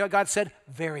together. You know what God said?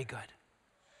 Very good.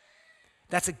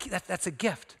 That's a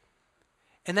gift.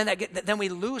 And then we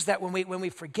lose that when we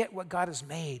forget what God has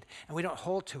made and we don't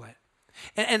hold to it.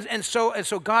 And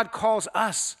so God calls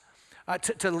us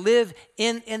to live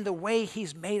in the way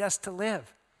he's made us to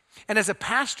live. And as a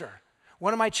pastor,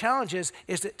 one of my challenges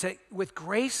is to with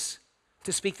grace,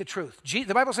 to speak the truth.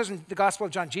 The Bible says in the Gospel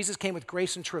of John, Jesus came with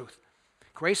grace and truth.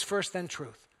 Grace first, then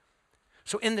truth.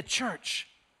 So in the church,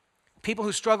 people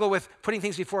who struggle with putting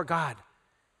things before God,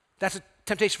 that's a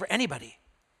temptation for anybody.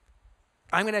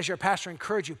 I'm going to, as your pastor,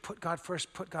 encourage you, put God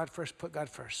first, put God first, put God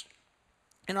first.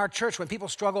 In our church, when people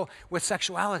struggle with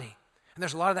sexuality, and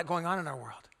there's a lot of that going on in our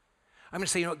world, I'm going to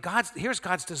say, here's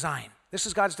God's design. This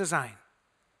is God's design.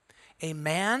 A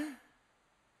man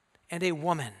and a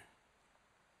woman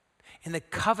in the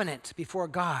covenant before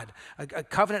God, a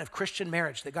covenant of Christian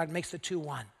marriage, that God makes the two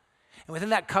one. And within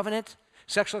that covenant,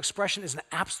 sexual expression is an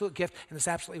absolute gift, and it's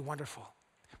absolutely wonderful.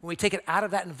 When we take it out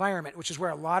of that environment, which is where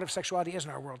a lot of sexuality is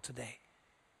in our world today,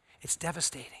 it's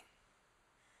devastating.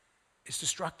 It's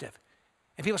destructive.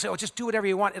 And people say, oh, just do whatever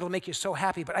you want. It'll make you so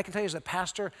happy. But I can tell you as a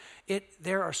pastor,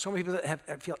 there are so many people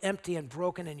that feel empty and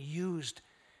broken and used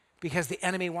because the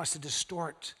enemy wants to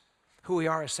distort who we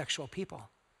are as sexual people.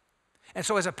 And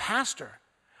so as a pastor,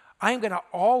 I'm going to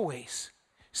always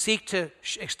seek to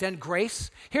extend grace.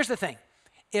 Here's the thing.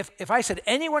 If I said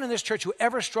anyone in this church who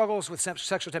ever struggles with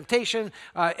sexual temptation,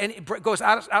 and goes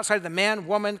outside of the man,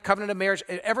 woman, covenant of marriage,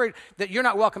 that you're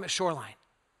not welcome at Shoreline.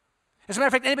 As a matter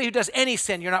of fact, anybody who does any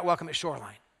sin, you're not welcome at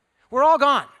Shoreline. We're all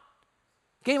gone.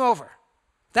 Game over.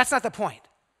 That's not the point.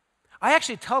 I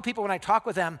actually tell people when I talk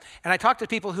with them, and I talk to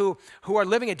people who are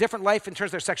living a different life in terms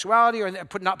of their sexuality or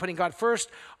not putting God first,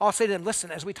 I'll say to them,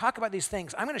 listen, as we talk about these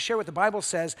things, I'm going to share what the Bible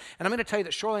says, and I'm going to tell you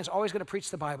that Shoreline's always going to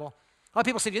preach the Bible. A lot of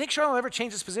people say, do you think Shoreline will ever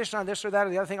change its position on this or that or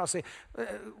the other thing? I'll say,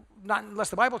 not unless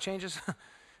the Bible changes,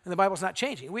 and the Bible's not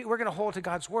changing. We're going to hold to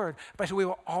God's word, but I say we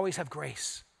will always have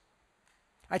grace.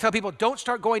 I tell people, don't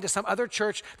start going to some other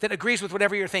church that agrees with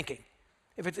whatever you're thinking,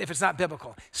 if it's not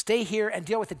biblical. Stay here and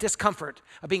deal with the discomfort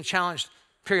of being challenged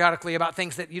periodically about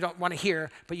things that you don't want to hear,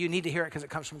 but you need to hear it because it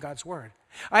comes from God's word.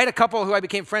 I had a couple who I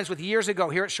became friends with years ago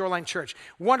here at Shoreline Church.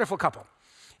 Wonderful couple.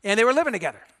 And they were living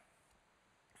together.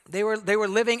 They were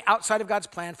living outside of God's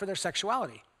plan for their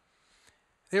sexuality.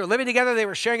 They were living together. They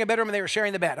were sharing a bedroom and they were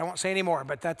sharing the bed. I won't say any more,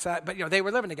 but they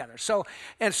were living together. So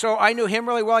I knew him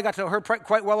really well. I got to know her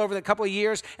quite well over the couple of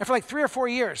years. And for like 3 or 4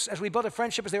 years, as we built a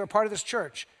friendship, as they were part of this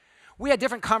church, we had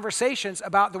different conversations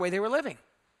about the way they were living,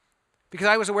 because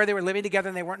I was aware they were living together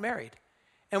and they weren't married.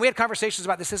 And we had conversations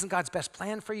about, this isn't God's best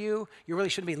plan for you. You really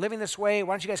shouldn't be living this way.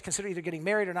 Why don't you guys consider either getting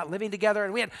married or not living together?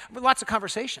 And we had lots of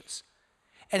conversations.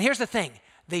 And here's the thing.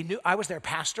 They knew I was their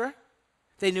pastor.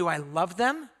 They knew I loved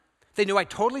them. They knew I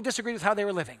totally disagreed with how they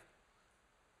were living.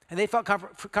 And they felt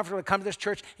comfortable to come to this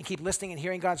church and keep listening and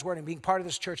hearing God's word and being part of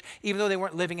this church, even though they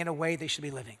weren't living in a way they should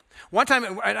be living. One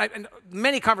time, and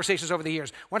many conversations over the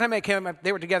years, one time I came,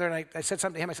 they were together, and I said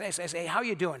something to him. I said, hey, how are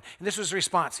you doing? And this was his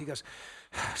response. He goes,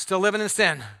 still living in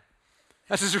sin.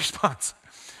 That's his response.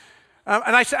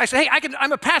 And I said, hey,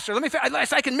 I'm a pastor.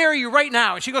 I can marry you right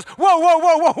now. And she goes, whoa, whoa,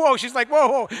 whoa, whoa, whoa. She's like,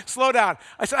 whoa, slow down.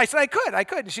 I said, I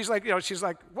could. And she's like,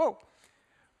 whoa.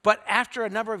 But after a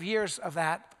number of years of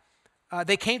that,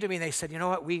 they came to me and they said, you know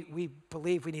what, we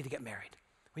believe we need to get married.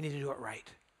 We need to do it right.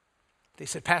 They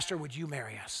said, Pastor, would you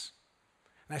marry us?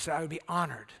 And I said, I would be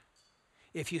honored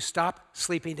if you stop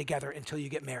sleeping together until you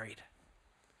get married.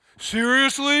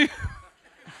 Seriously?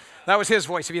 That was his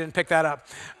voice, if you didn't pick that up.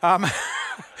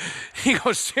 He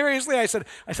goes, seriously? I said,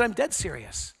 I'm dead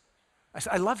serious. I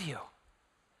said, I love you.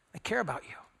 I care about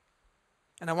you.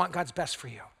 And I want God's best for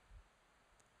you.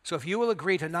 So if you will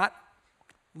agree to not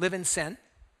live in sin,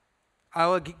 I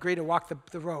will agree to walk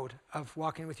the road of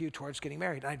walking with you towards getting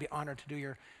married. And I'd be honored to do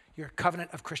your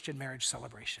covenant of Christian marriage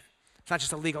celebration. It's not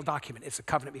just a legal document. It's a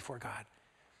covenant before God.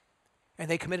 And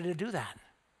they committed to do that.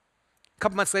 A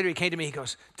couple months later, he came to me. He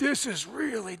goes, this is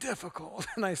really difficult.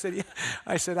 And I said, yeah.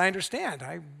 I understand.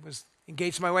 I was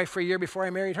engaged to my wife for a year before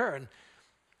I married her. And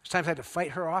there's times I had to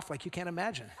fight her off like you can't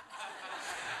imagine.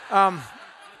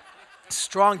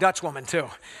 Strong Dutch woman, too.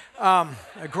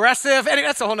 Aggressive. Anyway,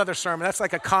 that's a whole other sermon. That's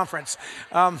like a conference.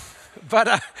 I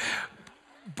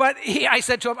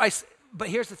said to him, but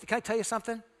here's the thing. Can I tell you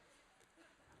something?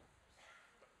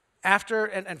 After,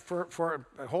 and for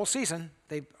a whole season,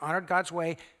 they honored God's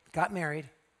way, got married.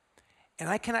 And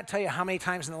I cannot tell you how many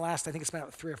times in the last, I think it's been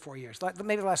about 3 or 4 years,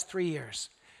 maybe the last 3 years,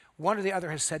 one or the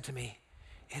other has said to me,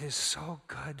 it is so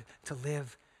good to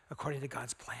live according to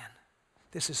God's plan.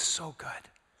 This is so good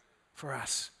for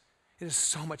us. It is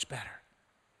so much better.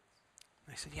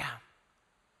 And I said, yeah.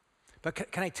 But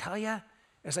can I tell you,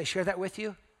 as I share that with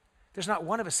you, There's not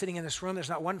one of us sitting in this room, there's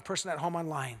not one person at home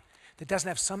online that doesn't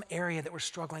have some area that we're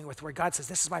struggling with where God says,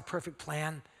 this is my perfect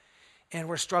plan, and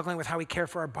we're struggling with how we care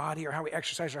for our body or how we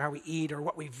exercise or how we eat or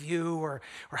what we view or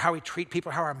how we treat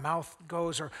people, how our mouth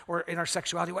goes or in our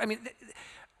sexuality. I mean,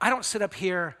 I don't sit up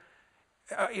here,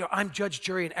 I'm judge,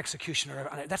 jury, and executioner.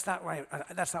 That's not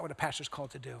what a pastor's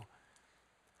called to do.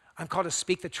 I'm called to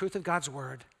speak the truth of God's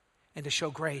word and to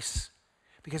show grace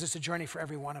because it's a journey for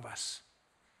every one of us.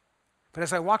 But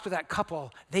as I walked with that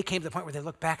couple, they came to the point where they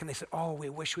looked back and they said, oh, we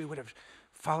wish we would have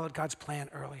followed God's plan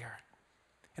earlier.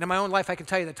 And in my own life, I can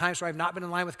tell you the times where I've not been in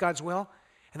line with God's will,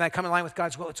 and I come in line with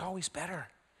God's will, it's always better.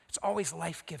 It's always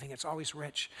life-giving. It's always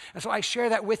rich. And so I share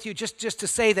that with you just to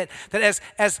say that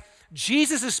as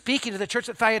Jesus is speaking to the church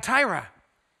at Thyatira,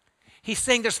 he's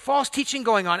saying there's false teaching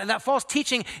going on, and that false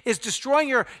teaching is destroying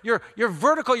your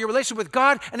vertical, your relationship with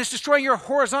God, and it's destroying your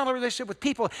horizontal relationship with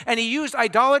people. And he used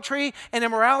idolatry and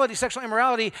immorality, sexual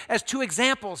immorality, as two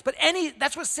examples. But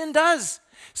that's what sin does.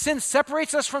 Sin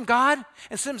separates us from God,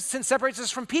 and sin separates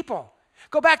us from people.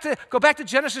 Go back to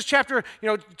Genesis chapter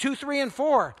 2, 3, and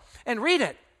 4, and read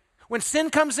it. When sin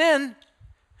comes in,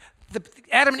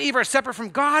 Adam and Eve are separate from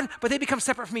God, but they become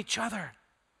separate from each other.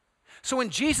 So when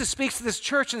Jesus speaks to this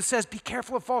church and says, be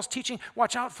careful of false teaching,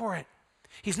 watch out for it.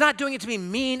 He's not doing it to be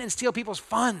mean and steal people's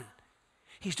fun.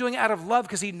 He's doing it out of love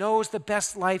because he knows the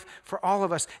best life for all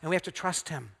of us, and we have to trust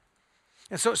him.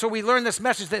 And so we learn this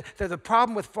message that the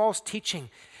problem with false teaching.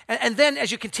 And then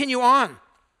as you continue on,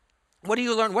 what do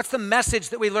you learn? What's the message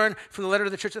that we learn from the letter to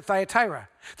the church at Thyatira?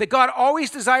 That God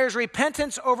always desires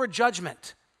repentance over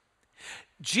judgment.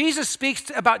 Jesus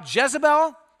speaks about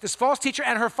Jezebel, this false teacher,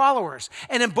 and her followers.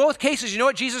 And in both cases, you know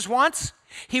what Jesus wants?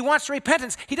 He wants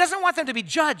repentance. He doesn't want them to be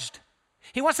judged.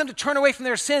 He wants them to turn away from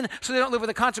their sin so they don't live with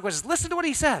the consequences. Listen to what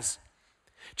he says.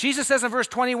 Jesus says in verse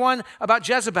 21 about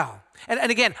Jezebel.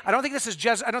 And again, I don't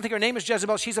think her name is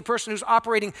Jezebel. She's a person who's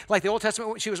operating like the Old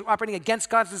Testament. She was operating against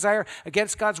God's desire,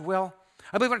 against God's will.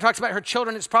 I believe when it talks about her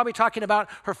children, it's probably talking about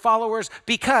her followers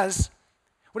because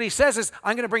what he says is,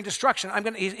 I'm going to bring destruction.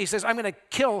 He says, I'm going to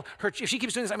kill her. If she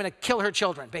keeps doing this, I'm going to kill her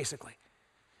children, basically.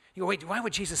 You go, wait, why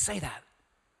would Jesus say that?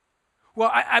 Well,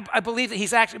 I believe that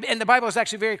he's actually, and the Bible is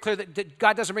actually very clear that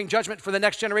God doesn't bring judgment for the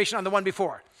next generation on the one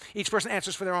before. Each person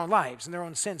answers for their own lives and their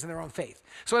own sins and their own faith.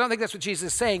 So I don't think that's what Jesus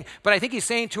is saying, but I think he's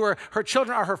saying to her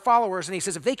children are her followers, and he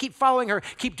says if they keep following her,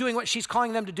 keep doing what she's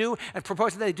calling them to do and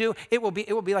proposing that they do, it will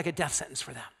be like a death sentence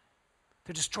for them.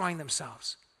 They're destroying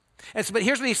themselves. And so, but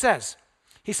here's what he says.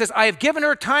 He says, I have given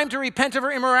her time to repent of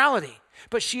her immorality,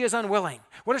 but she is unwilling.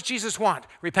 What does Jesus want?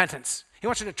 Repentance. He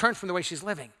wants her to turn from the way she's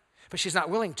living, but she's not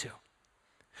willing to.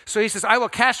 So he says, I will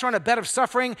cast her on a bed of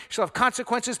suffering. She'll have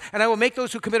consequences, and I will make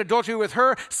those who commit adultery with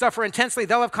her suffer intensely.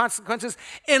 They'll have consequences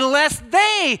unless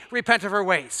they repent of her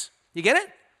ways. You get it?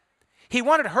 He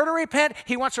wanted her to repent.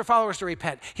 He wants her followers to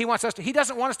repent. He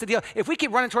doesn't want us to deal. If we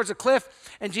keep running towards a cliff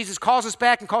and Jesus calls us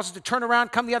back and calls us to turn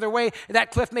around, come the other way,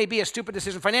 that cliff may be a stupid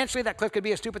decision financially. That cliff could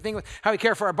be a stupid thing with how we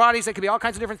care for our bodies. That could be all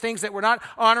kinds of different things that we're not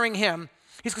honoring him.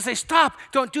 He's going to say, stop,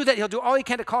 don't do that. He'll do all he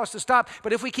can to call us to stop.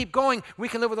 But if we keep going, we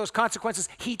can live with those consequences.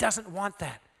 He doesn't want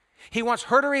that. He wants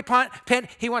her to repent.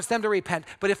 He wants them to repent.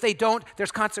 But if they don't,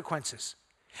 there's consequences.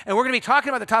 And we're going to be talking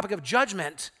about the topic of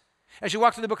judgment. As you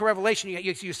walk through the book of Revelation,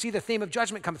 you see the theme of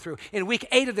judgment come through. In week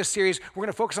 8 of this series, we're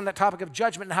going to focus on that topic of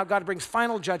judgment and how God brings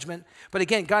final judgment. But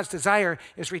again, God's desire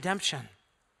is redemption.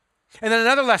 And then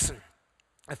another lesson,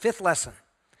 a fifth lesson.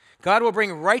 God will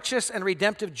bring righteous and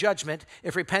redemptive judgment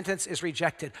if repentance is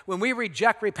rejected. When we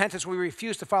reject repentance, we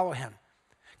refuse to follow him.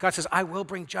 God says, I will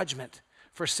bring judgment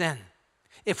for sin.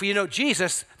 If we know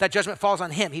Jesus, that judgment falls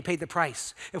on him. He paid the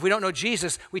price. If we don't know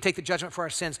Jesus, we take the judgment for our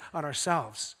sins on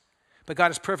ourselves. But God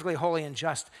is perfectly holy and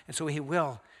just, and so he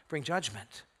will bring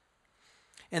judgment.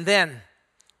 And then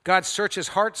God searches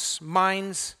hearts,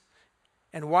 minds,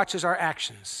 and watches our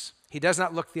actions. He does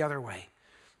not look the other way.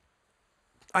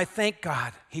 I thank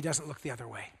God he doesn't look the other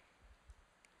way.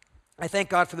 I thank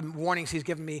God for the warnings he's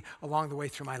given me along the way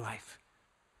through my life,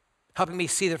 helping me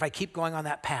see that if I keep going on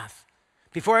that path.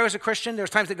 Before I was a Christian, there was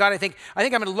times that God, I think I'm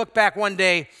going to look back one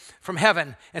day from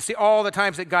heaven and see all the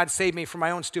times that God saved me from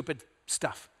my own stupid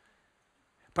stuff.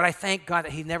 But I thank God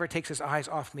that he never takes his eyes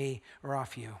off me or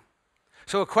off you.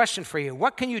 So a question for you,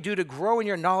 what can you do to grow in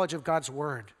your knowledge of God's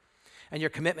word and your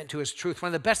commitment to his truth? One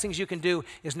of the best things you can do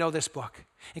is know this book.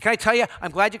 And can I tell you,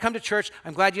 I'm glad you come to church.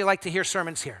 I'm glad you like to hear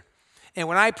sermons here. And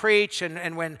when I preach,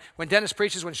 and when Dennis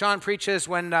preaches, when Sean preaches,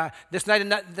 when this night and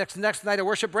next night of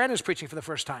worship, Brandon's preaching for the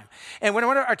first time. And when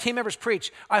one of our team members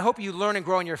preach, I hope you learn and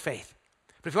grow in your faith.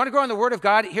 But if you want to grow in the word of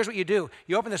God, here's what you do.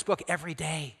 You open this book every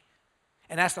day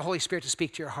and ask the Holy Spirit to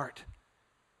speak to your heart.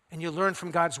 and you learn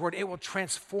from God's word, it will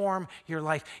transform your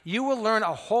life. You will learn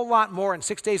a whole lot more in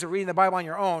 6 days of reading the Bible on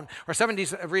your own, or 7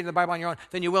 days of reading the Bible on your own,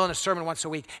 than you will in a sermon once a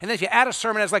week. And then if you add a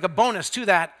sermon as like a bonus to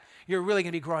that, you're really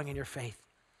going to be growing in your faith.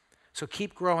 So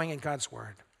keep growing in God's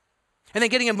word. And then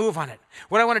getting a move on it.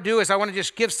 What I want to do is I want to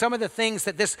just give some of the things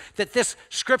that this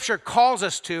scripture calls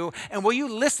us to, and will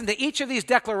you listen to each of these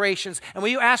declarations, and will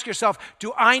you ask yourself,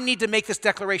 do I need to make this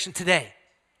declaration today,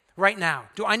 right now?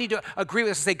 Do I need to agree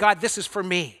with this and say, God, this is for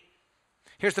me?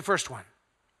 Here's the first one.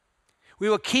 We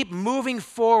will keep moving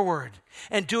forward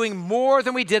and doing more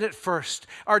than we did at first.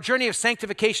 Our journey of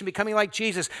sanctification, becoming like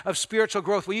Jesus, of spiritual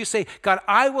growth. Will you say, God,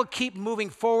 I will keep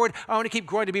moving forward. I want to keep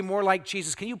growing to be more like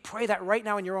Jesus. Can you pray that right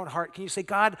now in your own heart? Can you say,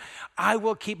 God, I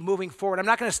will keep moving forward. I'm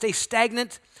not going to stay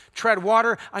stagnant, tread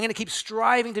water. I'm going to keep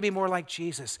striving to be more like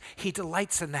Jesus. He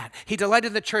delights in that. He delighted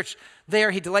in the church there.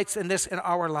 He delights in this in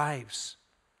our lives.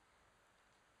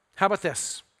 How about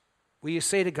this? Will you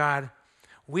say to God,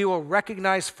 we will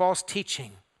recognize false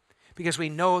teaching because we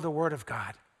know the word of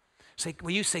God.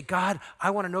 Will you say, God,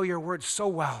 I want to know your word so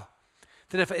well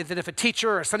that if a teacher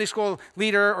or a Sunday school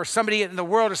leader or somebody in the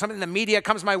world or somebody in the media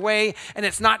comes my way and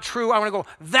it's not true, I want to go,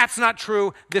 that's not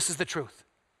true, this is the truth.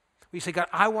 Will you say, God,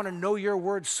 I want to know your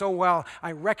word so well,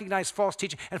 I recognize false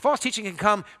teaching. And false teaching can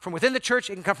come from within the church,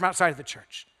 it can come from outside of the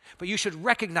church. But you should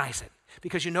recognize it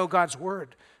because you know God's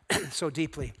word so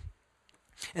deeply.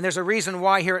 And there's a reason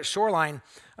why here at Shoreline,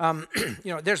 anyone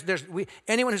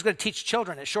who's going to teach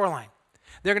children at Shoreline,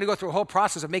 they're going to go through a whole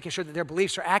process of making sure that their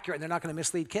beliefs are accurate and they're not going to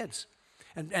mislead kids.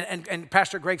 And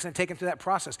Pastor Greg's going to take them through that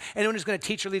process. Anyone who's going to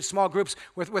teach or lead small groups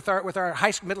with our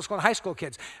middle school and high school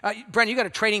kids. Brendan, you got a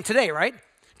training today, right?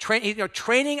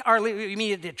 Training our leaders. You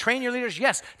mean to train your leaders?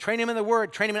 Yes. Train them in the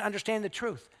word. Train them in understanding the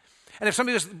truth. And if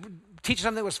somebody was teaching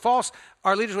something that was false,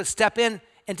 our leaders would step in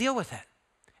and deal with it.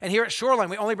 And here at Shoreline,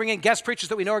 we only bring in guest preachers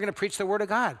that we know are going to preach the word of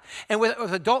God. And with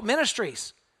adult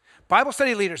ministries, Bible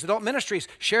study leaders, adult ministries,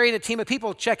 Sherry and a team of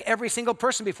people check every single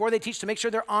person before they teach to make sure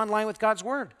they're online with God's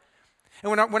word. And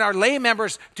when our lay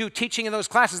members do teaching in those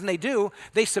classes, and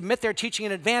they submit their teaching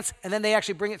in advance, and then they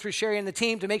actually bring it through Sherry and the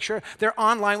team to make sure they're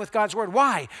online with God's word.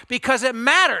 Why? Because it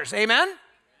matters, amen?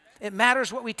 It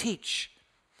matters what we teach.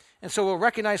 And so we'll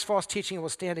recognize false teaching and we'll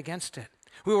stand against it.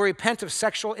 We will repent of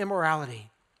sexual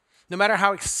immorality, no matter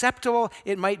how acceptable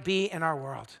it might be in our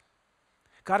world.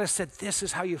 God has said, this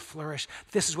is how you flourish.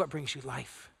 This is what brings you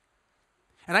life.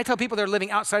 And I tell people that are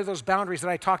living outside of those boundaries that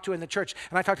I talk to in the church,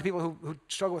 and I talk to people who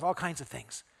struggle with all kinds of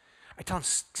things. I tell them,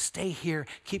 stay here,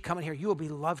 keep coming here. You will be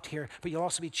loved here, but you'll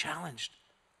also be challenged.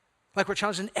 Like we're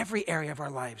challenged in every area of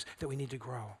our lives that we need to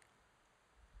grow.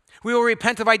 We will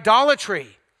repent of idolatry,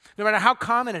 no matter how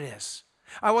common it is.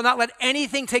 I will not let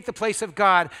anything take the place of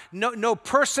God. No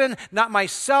person, not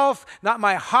myself, not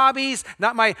my hobbies,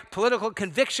 not my political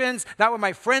convictions, not what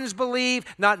my friends believe,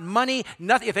 not money,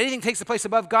 nothing. If anything takes the place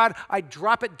above God, I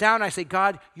drop it down. I say,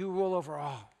 God, you rule over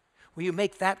all. Will you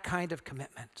make that kind of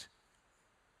commitment?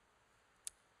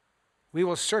 We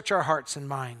will search our hearts and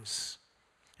minds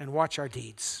and watch our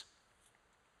deeds.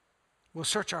 We'll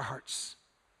search our hearts.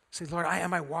 Say, Lord,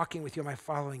 am I walking with you? Am I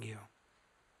following you?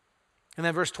 And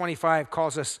then verse 25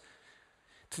 calls us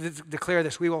to declare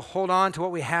this. We will hold on to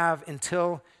what we have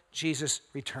until Jesus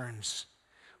returns.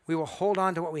 We will hold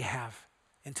on to what we have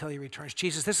until he returns.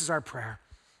 Jesus, this is our prayer.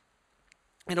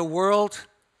 In a world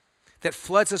that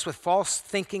floods us with false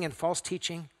thinking and false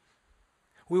teaching,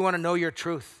 we want to know your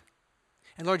truth.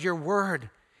 And Lord, your word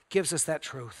gives us that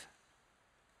truth.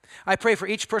 I pray for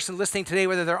each person listening today,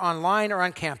 whether they're online or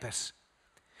on campus,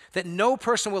 that no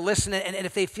person will listen, and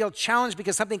if they feel challenged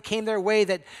because something came their way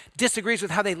that disagrees with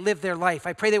how they live their life,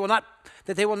 I pray they will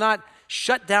not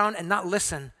shut down and not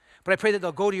listen, but I pray that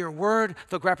they'll go to your word,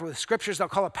 they'll grapple with scriptures, they'll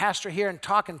call a pastor here and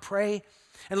talk and pray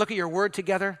and look at your word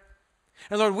together.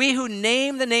 And Lord, we who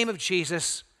name the name of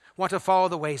Jesus want to follow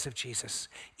the ways of Jesus,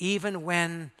 even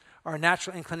when our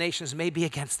natural inclinations may be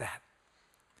against that.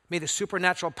 May the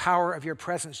supernatural power of your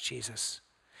presence, Jesus,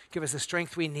 give us the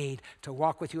strength we need to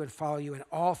walk with you and follow you in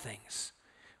all things.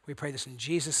 We pray this in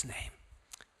Jesus' name.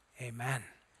 Amen.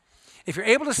 If you're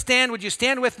able to stand, would you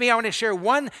stand with me? I want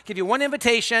to give you one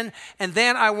invitation, and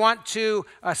then I want to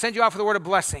send you off with a word of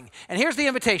blessing. And here's the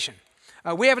invitation.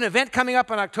 We have an event coming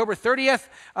up on October 30th,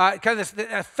 kind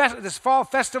of this fall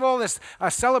festival, this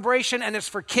celebration, and it's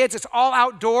for kids. It's all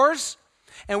outdoors,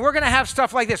 and we're going to have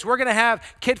stuff like this. We're going to have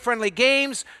kid-friendly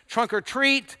games, trunk or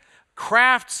treat,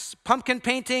 crafts, pumpkin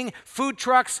painting, food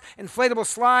trucks, inflatable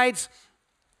slides.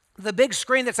 The big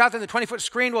screen that's out there, the 20-foot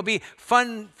screen, will be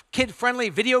fun, kid-friendly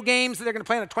video games that they're going to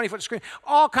play on a 20-foot screen.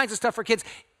 All kinds of stuff for kids.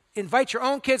 invite your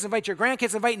own kids, invite your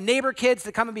grandkids, invite neighbor kids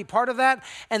to come and be part of that.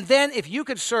 And then if you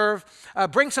could serve,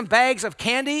 bring some bags of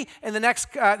candy in the next,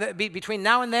 between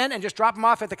now and then, and just drop them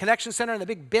off at the Connection Center in the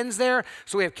big bins there.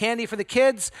 So we have candy for the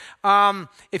kids.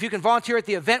 If you can volunteer at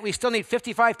the event, we still need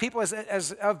 55 people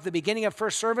as of the beginning of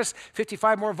first service,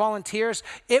 55 more volunteers.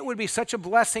 It would be such a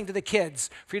blessing to the kids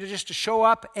for you to just to show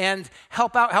up and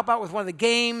help out with one of the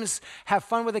games, have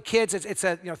fun with the kids. It's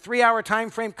a 3-hour time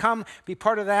frame. Come be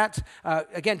part of that.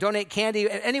 Again, donate candy.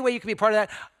 Any way you can be part of that.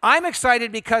 I'm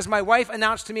excited because my wife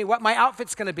announced to me what my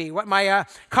outfit's going to be, what my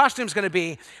costume's going to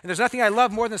be. And there's nothing I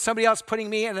love more than somebody else putting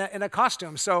me in a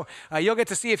costume. So you'll get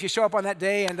to see if you show up on that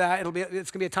day, and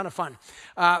it's going to be a ton of fun.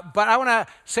 But I want to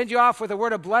send you off with a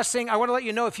word of blessing. I want to let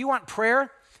you know if you want prayer,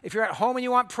 if you're at home and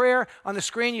you want prayer, on the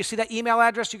screen you see that email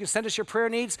address. You can send us your prayer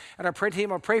needs, and our prayer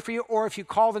team will pray for you. Or if you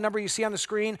call the number you see on the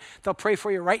screen, they'll pray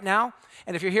for you right now.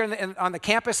 And if you're here on the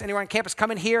campus, anywhere on campus,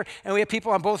 come in here. And we have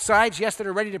people on both sides, yes, that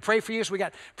are ready to pray for you. So we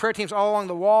got prayer teams all along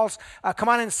the walls. Come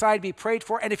on inside, be prayed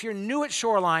for. And if you're new at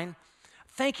Shoreline,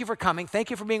 thank you for coming. Thank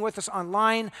you for being with us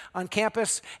online, on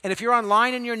campus. And if you're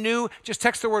online and you're new, just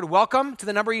text the word welcome to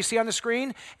the number you see on the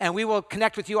screen, and we will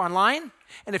connect with you online.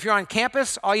 And if you're on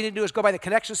campus, all you need to do is go by the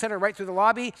Connection Center right through the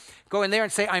lobby, go in there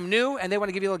and say, I'm new, and they want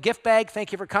to give you a little gift bag.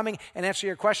 Thank you for coming, and answer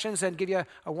your questions and give you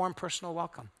a warm personal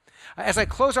welcome. As I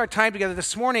close our time together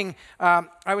this morning,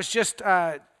 I was just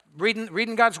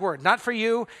reading God's word, not for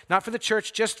you, not for the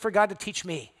church, just for God to teach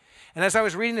me. And as I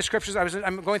was reading the scriptures,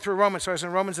 I'm going through Romans, so I was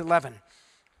in Romans 11.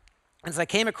 As I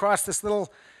came across this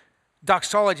little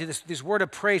doxology, this word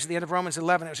of praise at the end of Romans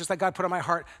 11, it was just like God put on my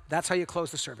heart, that's how you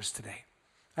close the service today.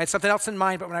 I had something else in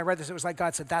mind, but when I read this, it was like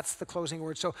God said, that's the closing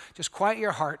word. So just quiet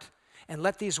your heart and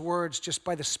let these words, just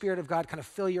by the Spirit of God, kind of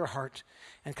fill your heart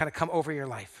and kind of come over your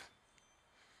life.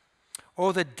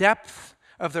 Oh, the depth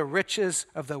of the riches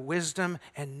of the wisdom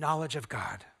and knowledge of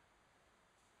God.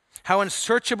 How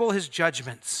unsearchable his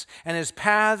judgments and his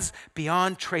paths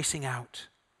beyond tracing out.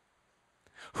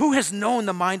 Who has known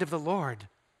the mind of the Lord?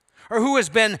 Or who has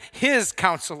been his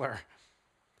counselor?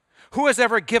 Who has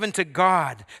ever given to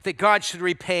God that God should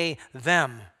repay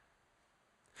them?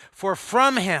 For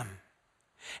from him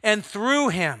and through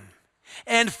him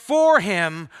and for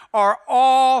him are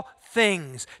all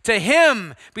things. To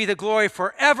him be the glory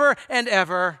forever and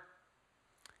ever.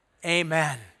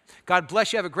 Amen. God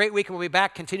bless you. Have a great week, and we'll be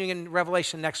back continuing in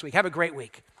Revelation next week. Have a great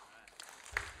week.